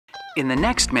In the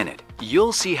next minute,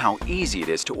 you'll see how easy it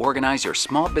is to organize your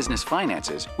small business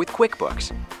finances with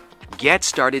QuickBooks. Get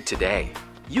started today.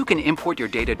 You can import your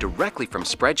data directly from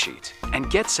spreadsheets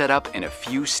and get set up in a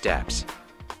few steps.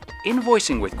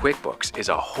 Invoicing with QuickBooks is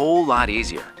a whole lot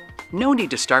easier. No need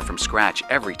to start from scratch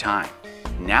every time.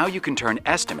 Now you can turn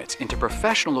estimates into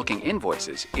professional-looking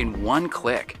invoices in one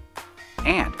click.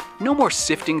 And no more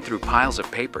sifting through piles of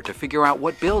paper to figure out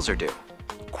what bills are due.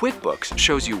 QuickBooks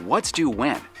shows you what's due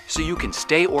when, so you can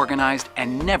stay organized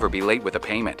and never be late with a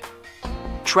payment.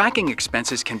 Tracking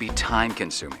expenses can be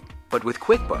time-consuming, but with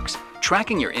QuickBooks,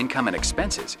 tracking your income and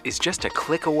expenses is just a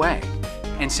click away.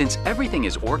 And since everything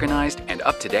is organized and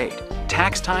up to date,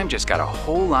 tax time just got a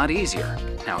whole lot easier.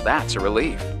 Now that's a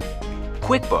relief.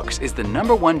 QuickBooks is the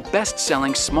 #1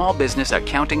 best-selling small business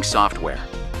accounting software.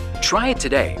 Try it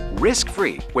today,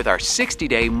 risk-free, with our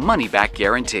 60-day money-back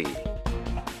guarantee.